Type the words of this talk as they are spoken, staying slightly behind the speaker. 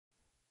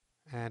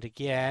And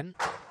again,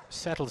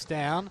 settles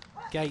down,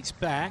 gates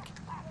back,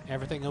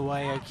 everything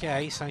away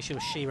okay. Social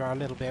Shira a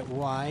little bit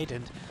wide,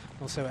 and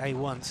also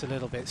A1's a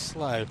little bit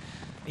slow.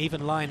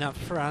 Even line up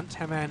front.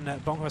 Haman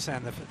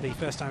Bongwasan, the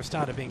first-time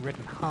starter, being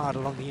ridden hard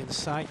along the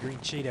inside. Green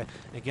Cheetah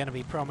are going to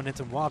be prominent,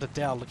 and Wilder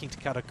Dell looking to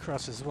cut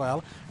across as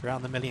well.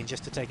 Around the million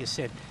just to take a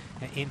sit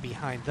in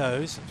behind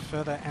those.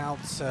 Further out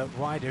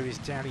wider is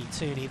Dari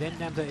Tooney. Then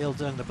Namda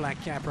Ildung, the black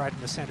cap, right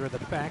in the centre of the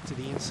pack. To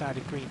the inside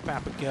of Green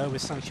Papago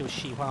with Sangshil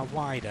Shiwa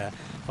wider.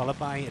 Followed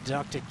by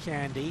Dr.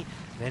 Candy.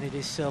 Then it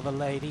is Silver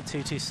Lady,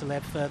 Tutu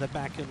Celeb further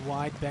back and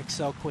wide.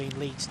 Bexel Queen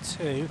leads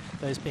two,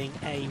 those being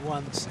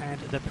A1s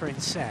and the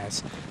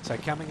Princess. So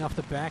coming off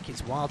the back,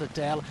 it's Wilder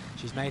Dell.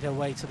 She's made her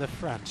way to the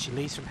front. She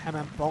leads from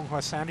Haman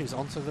Bongwasan, who's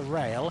onto the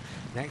rail.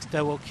 Next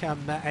will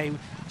come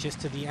just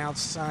to the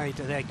outside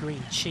there,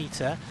 Green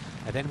Cheetah.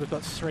 And then we've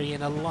got three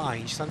in a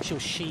line. Sangshil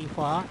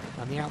Shihua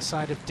on the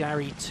outside of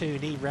Dari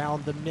Tooney,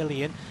 round the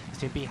million.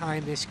 Still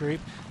behind this group.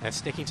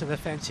 Sticking to the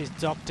fences,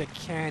 Dr.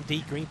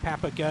 Candy. Green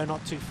Papago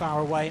not too far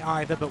away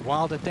either, but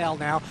Wilder Dell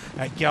now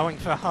going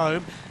for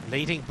home,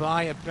 leading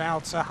by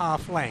about a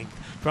half length.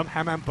 From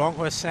Haman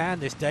Bongwasan,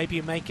 this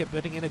debut maker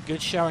putting in a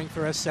good showing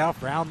for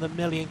herself. Round the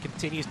million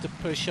continues to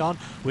push on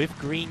with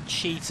Green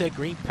Cheetah.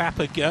 Green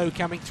Papago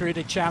coming through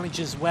to challenge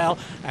as well.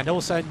 And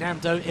also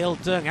Namdo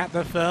Ildung at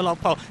the furlong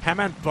pole.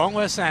 Haman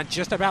Bongwasan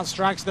just about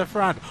strikes the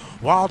front.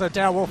 Wilder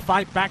Dell will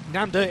fight back.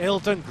 Namdo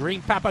Ildung,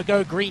 Green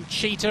Papago, Green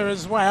Cheetah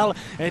as well.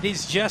 It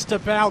is just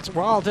about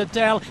Wilder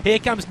Dell. Here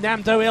comes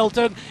Namdo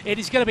Ildung. It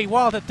is going to be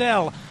Wilder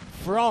Dell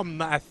from,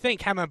 I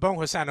think, Haman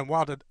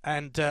Bongwasan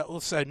and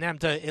also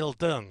Namdo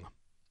Ildung.